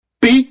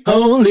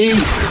holy.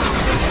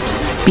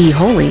 Be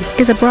Holy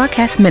is a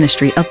broadcast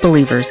ministry of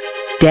believers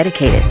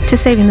dedicated to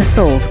saving the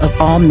souls of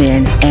all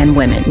men and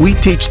women. We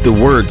teach the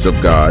words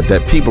of God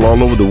that people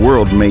all over the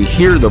world may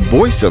hear the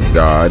voice of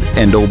God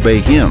and obey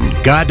Him.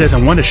 God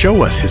doesn't want to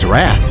show us His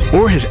wrath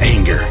or His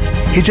anger.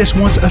 He just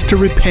wants us to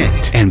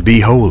repent and be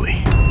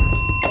holy.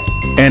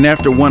 And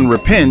after one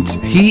repents,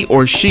 he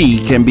or she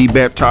can be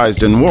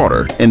baptized in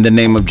water in the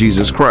name of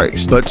Jesus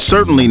Christ, but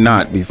certainly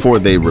not before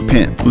they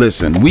repent.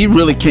 Listen, we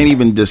really can't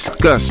even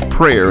discuss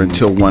prayer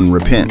until one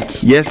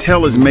repents. Yes,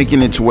 hell is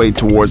making its way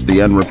towards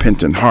the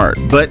unrepentant heart,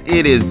 but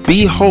it is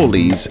Be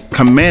Holy's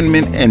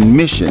commandment and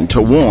mission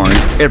to warn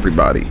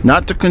everybody,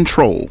 not to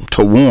control,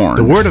 to warn.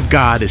 The Word of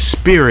God is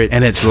spirit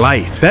and it's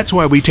life. That's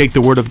why we take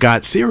the Word of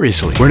God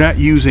seriously. We're not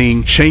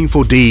using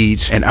shameful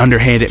deeds and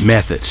underhanded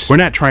methods. We're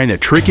not trying to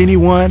trick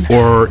anyone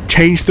or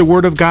change the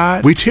Word of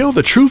God. We tell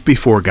the truth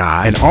before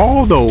God, and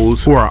all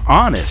those who are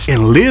honest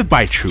and live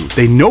by truth,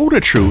 they know the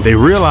truth, they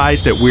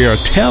realize that we are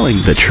telling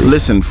the truth.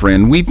 Listen,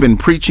 friend, we've been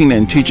preaching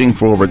and teaching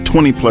for over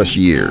 20 plus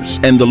years,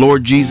 and the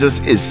Lord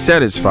Jesus is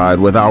satisfied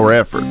with our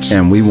efforts,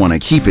 and we want to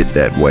keep it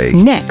that way.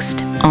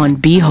 Next on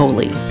Be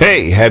Holy.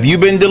 Hey, have you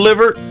been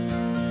delivered?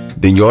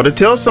 Then you ought to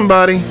tell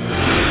somebody.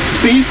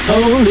 Be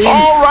holy.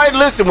 All right,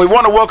 listen, we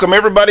want to welcome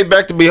everybody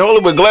back to Be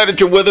Holy. We're glad that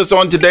you're with us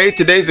on today.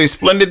 Today's a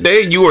splendid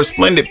day. You are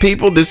splendid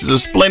people. This is a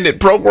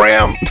splendid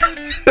program.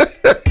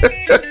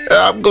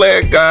 I'm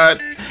glad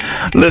God,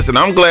 listen,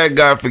 I'm glad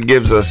God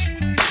forgives us.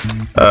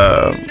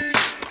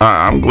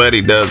 I'm glad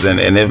He does. And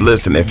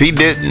if He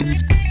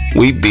didn't,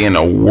 we'd be in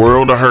a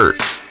world of hurt.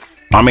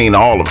 I mean,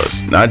 all of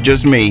us, not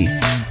just me,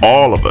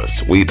 all of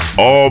us. We'd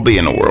all be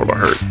in a world of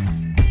hurt.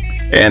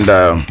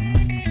 And,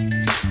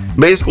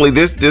 basically,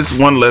 this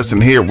one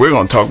lesson here, we're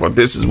going to talk about.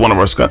 This is one of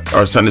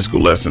our Sunday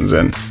school lessons,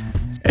 and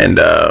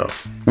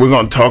we're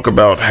going to talk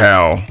about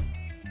how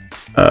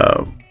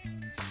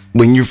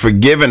when you're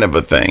forgiven of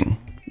a thing,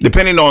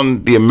 depending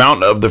on the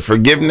amount of the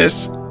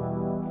forgiveness,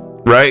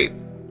 right?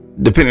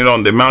 Depending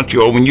on the amount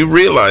you owe, when you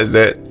realize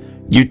that,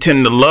 you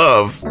tend to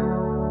love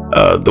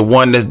the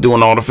one that's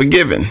doing all the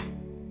forgiving.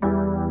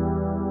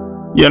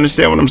 You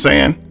understand what I'm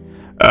saying?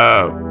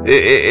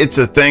 It's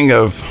a thing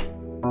of,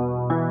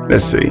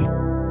 let's see.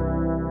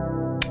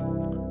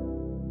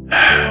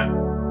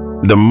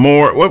 The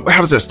more, how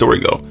does that story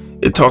go?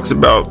 It talks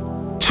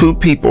about two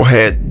people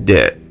had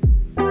debt,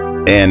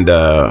 and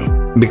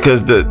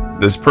because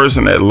this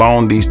person had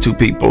loaned these two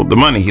people the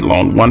money, he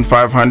loaned one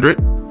 $500,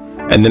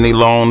 and then he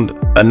loaned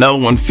another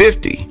one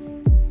 $50.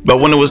 But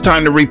when it was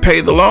time to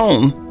repay the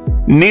loan,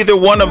 neither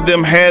one of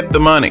them had the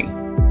money.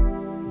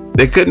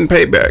 They couldn't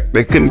pay back.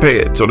 They couldn't pay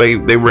it, so they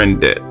were in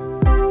debt.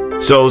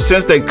 So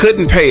since they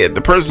couldn't pay it,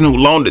 the person who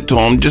loaned it to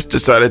them just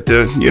decided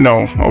to,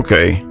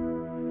 okay,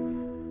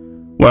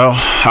 well,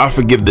 I'll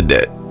forgive the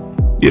debt,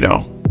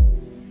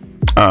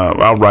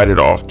 I'll write it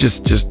off.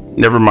 Just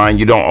never mind.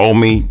 You don't owe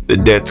me. The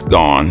debt's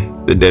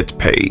gone. The debt's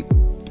paid.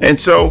 And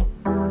so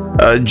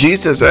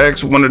Jesus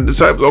asked one of the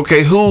disciples,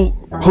 okay,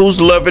 who's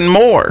loving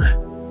more?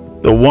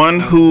 The one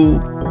who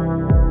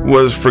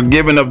was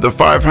forgiven of the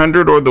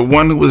 500 or the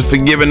one who was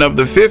forgiven of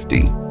the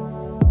 50?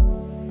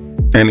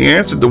 And he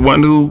answered, the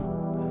one who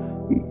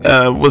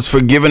was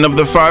forgiven of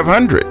the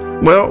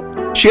 500. Well,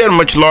 she had a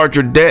much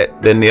larger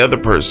debt than the other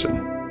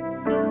person.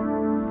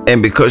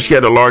 And because she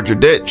had a larger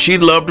debt, she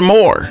loved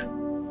more.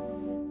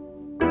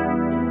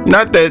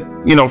 Not that,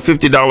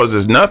 $50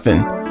 is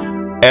nothing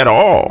at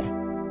all.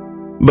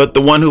 But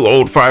the one who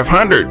owed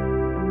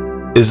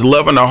 500 is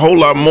loving a whole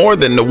lot more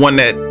than the one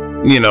that,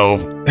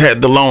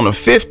 had the loan of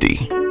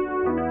 50.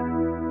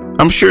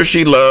 I'm sure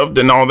she loved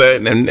and all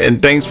that,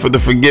 and thanks for the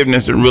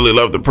forgiveness, and really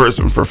loved the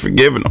person for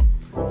forgiving them.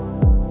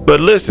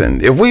 But listen,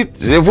 if we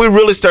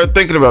really start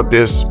thinking about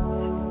this,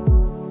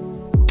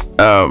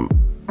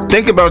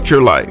 think about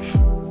your life.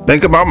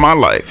 Think about my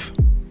life.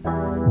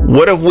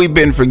 What have we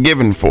been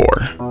forgiven for?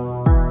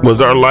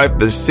 Was our life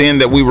the sin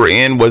that we were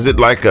in? Was it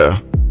like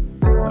a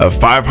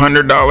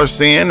 $500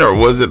 sin, or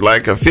was it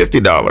like a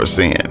 $50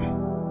 sin?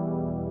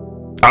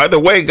 Either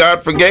way,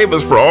 God forgave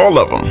us for all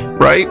of them,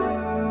 right?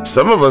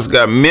 Some of us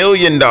got $1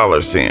 million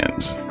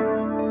sins.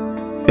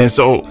 And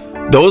so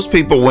those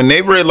people, when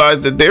they realize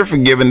that they're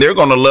forgiven, they're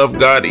going to love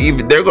God.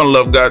 They're going to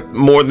love God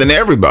more than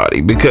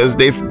everybody, because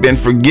they've been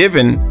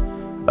forgiven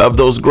of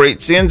those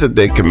great sins that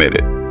they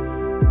committed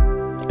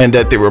and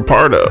that they were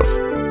part of,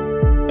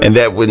 and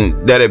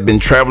that had been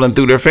traveling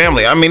through their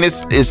family. I mean,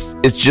 it's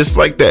just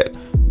like that.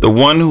 The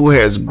one who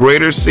has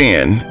greater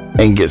sin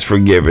and gets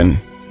forgiven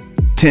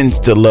tends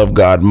to love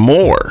God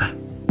more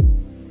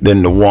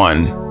than the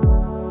one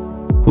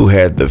who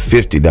had the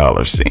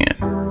 $50 sin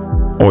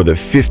or the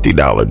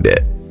 $50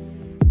 debt.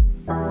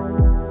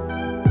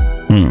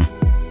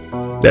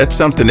 That's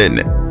something, isn't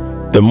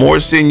it? The more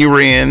sin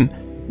you're in,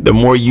 the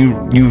more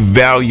you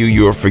value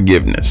your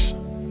forgiveness.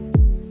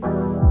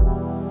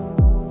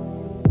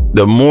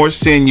 The more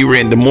sin you're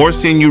in, the more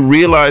sin you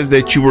realize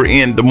that you were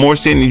in, the more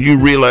sin you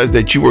realize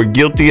that you were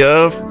guilty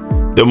of,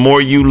 the more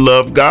you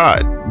love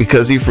God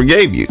because He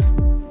forgave you,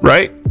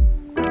 right?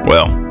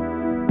 Well,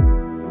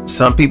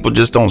 some people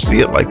just don't see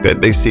it like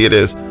that. They see it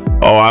as,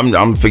 oh,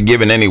 I'm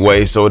forgiven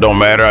anyway, so it don't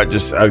matter. I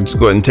just go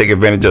ahead and take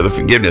advantage of the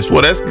forgiveness.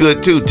 Well, that's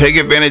good too. Take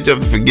advantage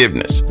of the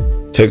forgiveness.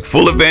 Take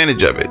full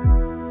advantage of it.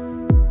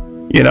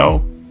 You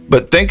know,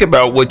 but think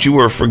about what you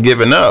were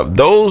forgiven of.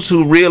 Those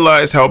who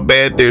realize how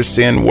bad their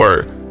sin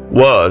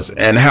was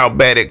and how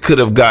bad it could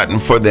have gotten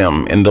for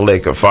them in the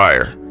lake of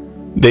fire.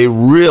 They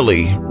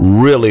really,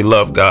 really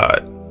love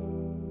God.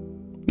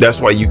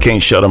 That's why you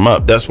can't shut them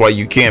up. That's why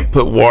you can't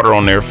put water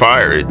on their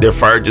fire. Their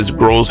fire just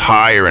grows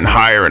higher and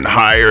higher and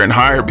higher and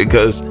higher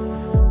because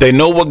they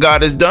know what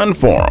God has done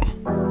for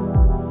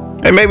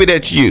them. And maybe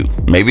that's you.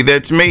 Maybe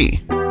that's me.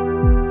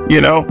 You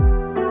know,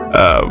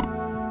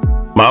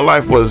 my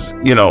life was,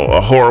 you know,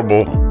 a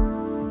horrible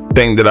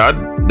thing that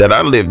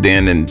I lived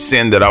in and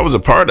sin that I was a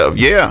part of.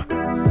 Yeah.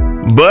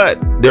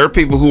 But there are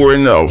people who were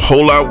in a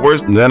whole lot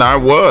worse than I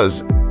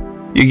was.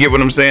 You get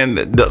what I'm saying?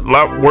 A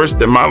lot worse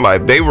than my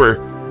life. They were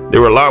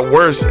a lot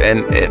worse.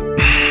 And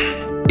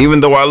even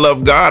though I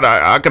love God,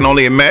 I can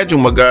only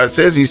imagine what God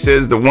says. He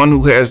says the one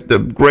who has the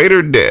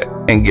greater debt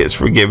and gets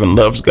forgiven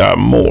loves God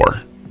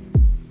more.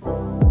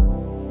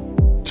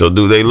 So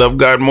do they love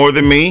God more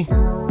than me?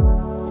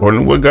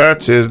 According to what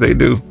God says they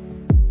do.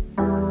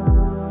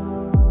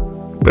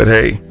 But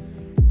hey,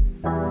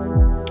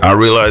 I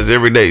realize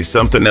every day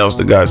something else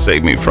that God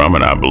saved me from,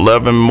 and I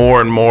love him more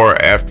and more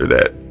after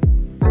that.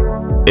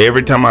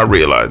 Every time I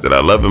realize that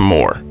I love him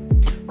more.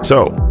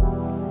 So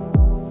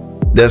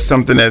that's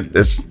something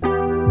that's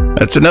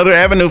another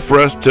avenue for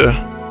us to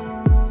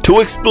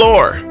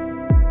explore.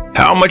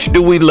 How much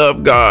do we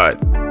love God?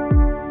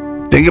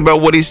 Think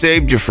about what he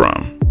saved you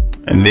from,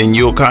 and then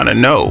you'll kind of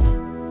know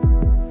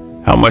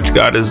how much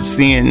God is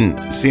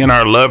seeing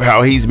our love,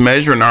 how he's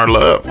measuring our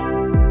love.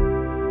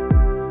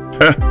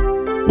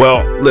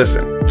 Well,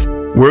 listen,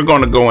 we're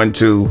going to go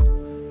into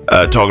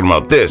talking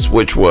about this,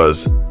 which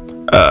was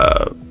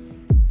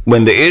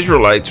when the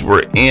Israelites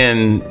were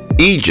in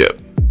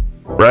Egypt,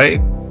 right?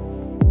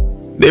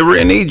 They were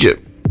in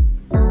Egypt.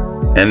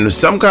 And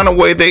some kind of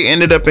way they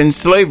ended up in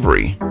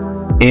slavery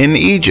in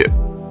Egypt.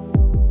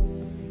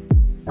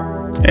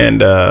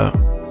 And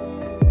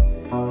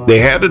they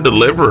had a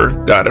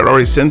deliverer. God had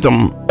already sent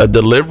them a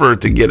deliverer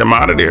to get them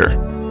out of there.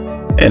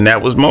 And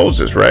that was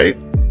Moses, right?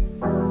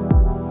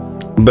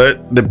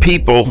 But the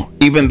people,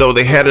 even though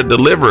they had a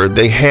deliverer,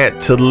 they had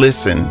to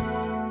listen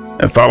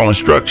and follow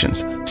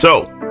instructions.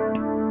 So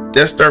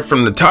let's start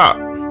from the top.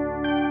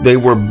 They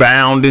were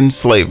bound in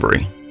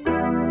slavery,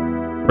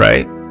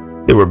 right?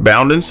 They were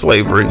bound in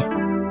slavery,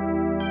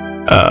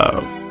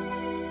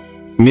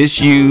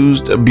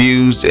 misused,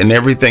 abused, and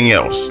everything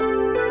else.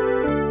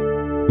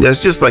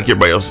 That's just like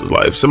everybody else's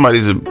life.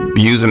 Somebody's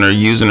abusing or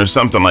using or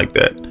something like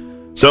that.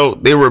 So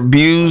they were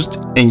abused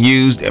and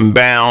used and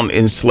bound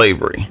in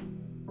slavery.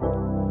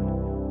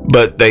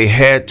 But they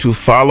had to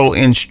follow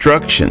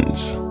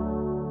instructions.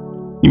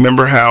 You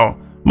remember how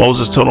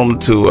Moses told them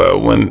to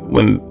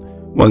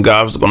when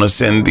God was going to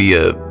send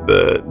the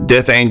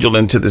death angel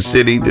into the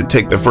city to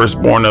take the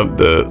firstborn of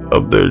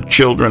the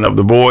children of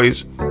the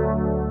boys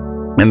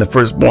and the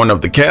firstborn of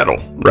the cattle,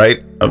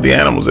 right, of the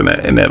animals in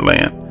that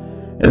land.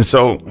 And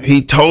so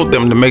he told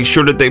them to make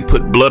sure that they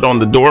put blood on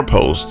the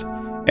doorpost,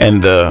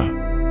 and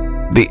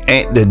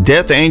the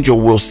death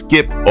angel will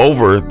skip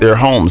over their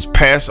homes,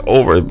 pass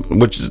over,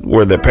 which is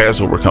where the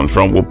Passover comes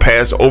from, will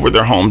pass over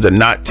their homes and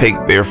not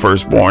take their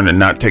firstborn and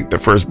not take the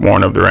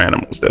firstborn of their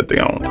animals that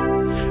they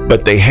owned.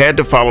 But they had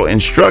to follow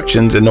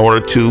instructions in order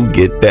to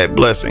get that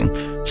blessing.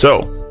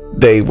 So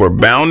they were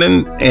bound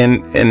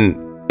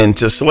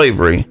into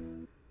slavery.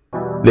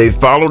 They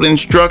followed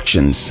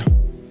instructions.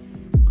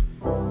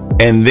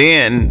 And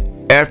then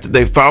after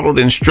they followed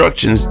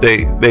instructions,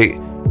 they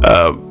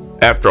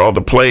after all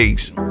the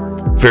plagues,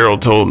 Pharaoh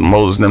told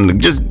Moses and them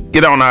to just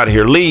get on out of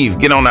here, leave,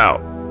 get on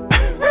out.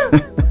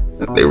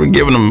 They were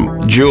giving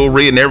them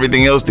jewelry and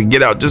everything else to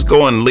get out, just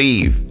go and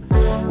leave.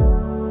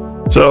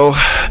 So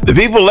the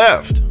people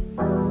left,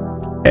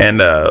 and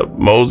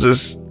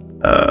Moses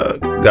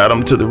got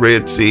them to the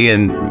Red Sea.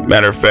 And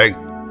matter of fact,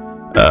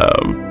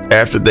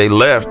 after they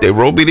left, they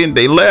were obedient.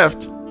 They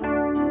left.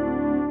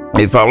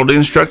 They followed the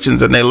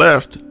instructions and they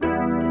left.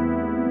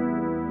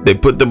 They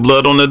put the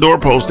blood on the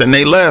doorpost and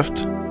they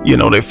left. You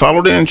know, they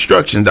followed the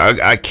instructions.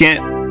 I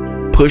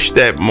can't push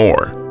that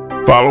more.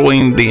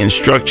 Following the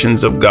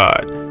instructions of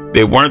God.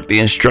 They weren't the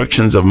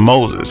instructions of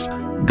Moses.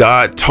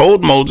 God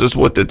told Moses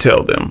what to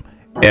tell them,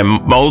 and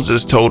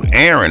Moses told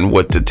Aaron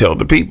what to tell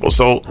the people.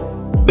 So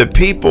the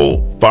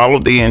people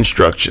followed the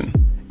instruction.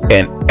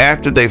 And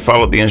after they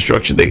followed the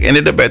instruction, they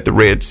ended up at the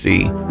Red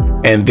Sea.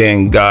 And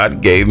then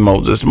God gave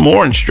Moses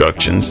more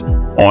instructions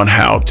on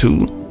how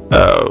to,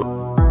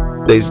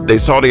 they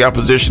saw the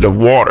opposition of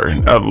water.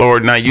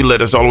 Lord, now you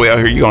let us all the way out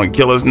here. You're going to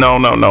kill us? No,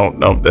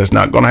 that's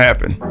not going to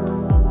happen.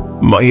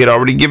 He had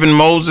already given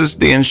Moses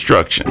the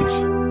instructions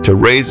to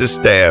raise a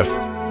staff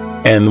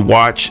and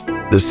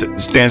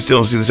stand still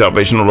and see the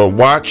salvation of the Lord.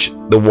 Watch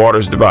the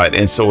waters divide.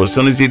 And so as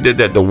soon as he did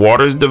that, the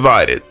waters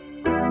divided.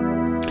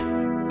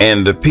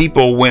 And the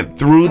people went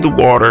through the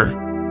water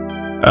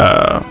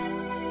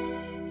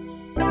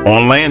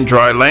on land,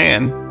 dry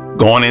land,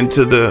 going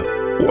into the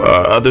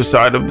other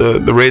side of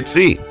the Red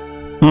Sea.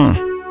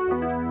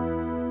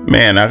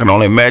 Man, I can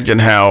only imagine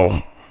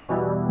how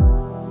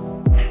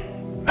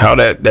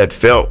that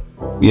felt,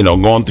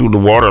 going through the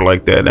water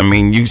like that. I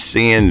mean, you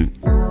seeing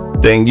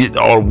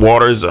all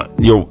waters,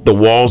 the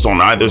walls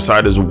on either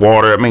side is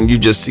water. I mean, you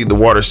just see the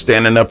water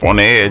standing up on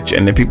the edge,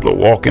 and the people are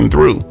walking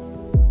through.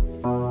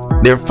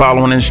 They're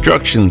following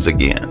instructions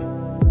again.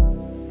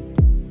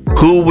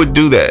 Who would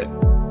do that?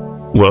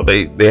 Well,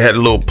 they had a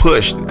little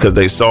push because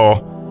they saw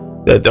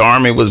that the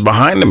army was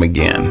behind them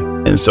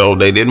again. And so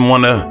they didn't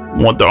want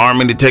the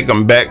army to take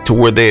them back to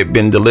where they had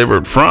been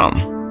delivered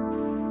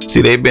from.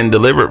 See, they'd been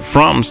delivered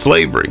from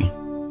slavery.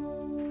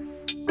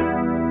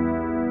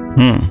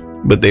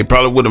 But they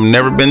probably would have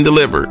never been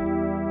delivered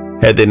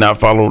had they not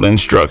followed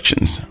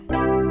instructions.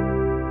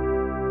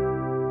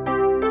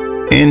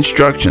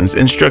 Instructions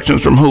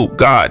from who?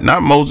 God,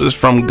 not Moses,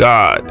 from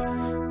God.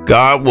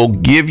 God will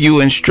give you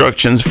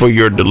instructions for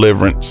your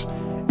deliverance.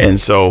 And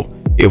so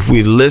if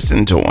we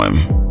listen to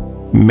him,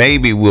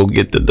 maybe we'll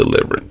get the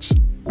deliverance.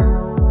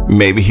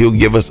 Maybe he'll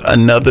give us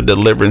another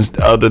deliverance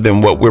other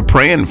than what we're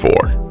praying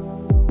for.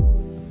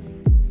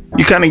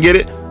 You kind of get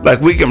it?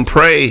 Like we can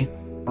pray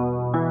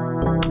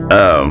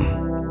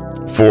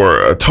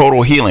for a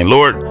total healing.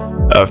 Lord,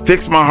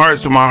 fix my heart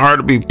so my heart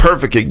will be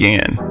perfect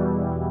again.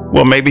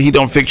 Well, maybe he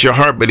don't fix your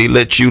heart, but he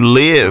lets you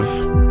live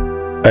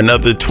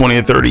another 20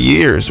 or 30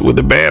 years with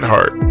a bad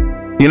heart.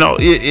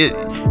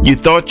 You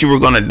thought you were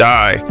going to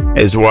die,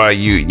 is why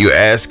you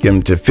asked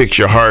him to fix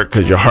your heart,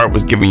 because your heart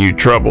was giving you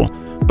trouble.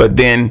 But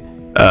then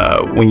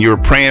when you were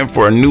praying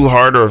for a new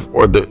heart or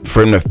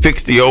for him to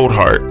fix the old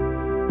heart,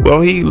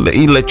 well, he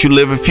let you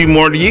live a few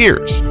more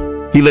years.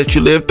 He let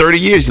you live 30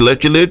 years. He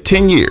let you live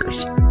 10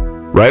 years.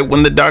 Right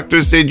when the doctor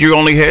said you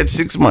only had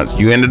 6 months,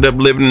 you ended up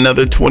living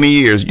another 20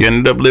 years. You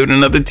ended up living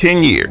another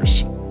 10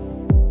 years.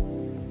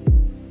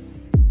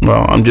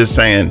 Well, I'm just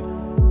saying,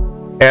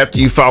 after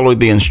you follow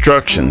the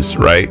instructions,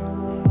 right?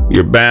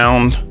 You're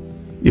bound,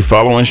 you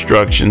follow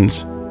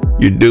instructions,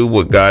 you do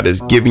what God has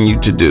given you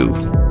to do,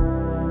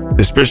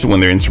 especially when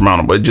they're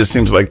insurmountable. It just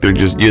seems like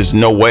there's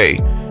no way.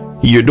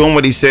 You're doing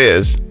what he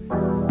says,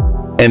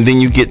 and then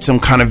you get some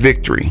kind of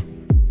victory.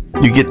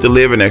 You get to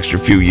live an extra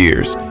few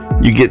years.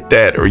 You get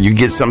that, or you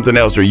get something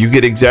else, or you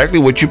get exactly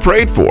what you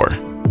prayed for,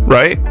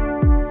 right?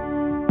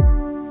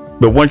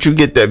 But once you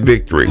get that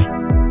victory,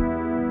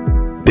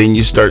 then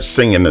you start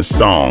singing a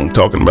song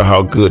talking about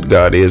how good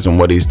God is and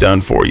what he's done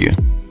for you.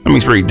 Let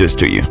me read this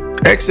to you.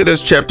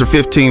 Exodus chapter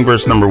 15,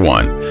 verse number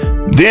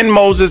 1. Then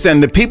Moses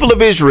and the people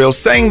of Israel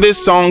sang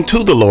this song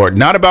to the Lord,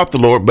 not about the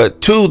Lord,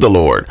 but to the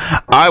Lord.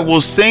 I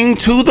will sing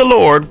to the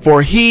Lord,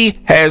 for he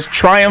has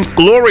triumphed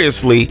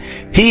gloriously.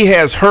 He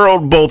has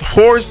hurled both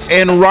horse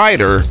and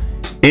rider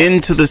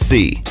into the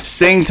sea.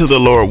 Sing to the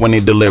Lord when he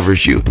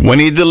delivers you. When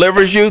he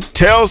delivers you,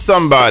 tell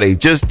somebody.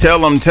 Just tell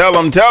them.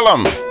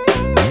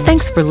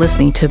 Thanks for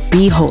listening to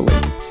Be Holy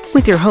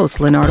with your host,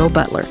 Leonardo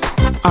Butler.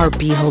 Our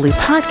Be Holy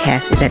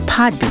podcast is at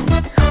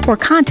Podbean, or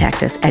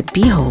contact us at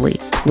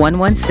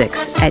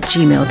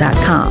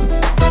beholy116@gmail.com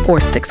or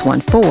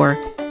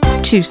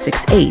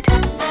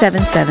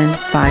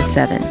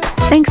 614-268-7757.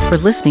 Thanks for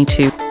listening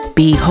to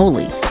Be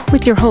Holy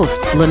with your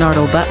host,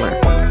 Leonardo Butler.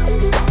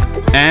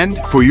 And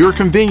for your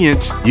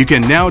convenience, you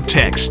can now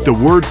text the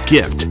word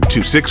GIFT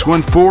to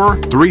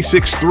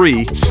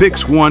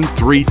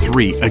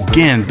 614-363-6133.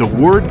 Again, the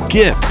word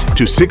GIFT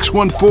to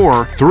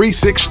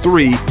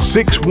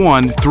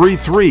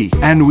 614-363-6133.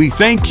 And we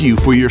thank you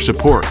for your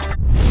support.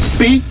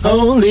 Be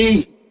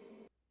holy.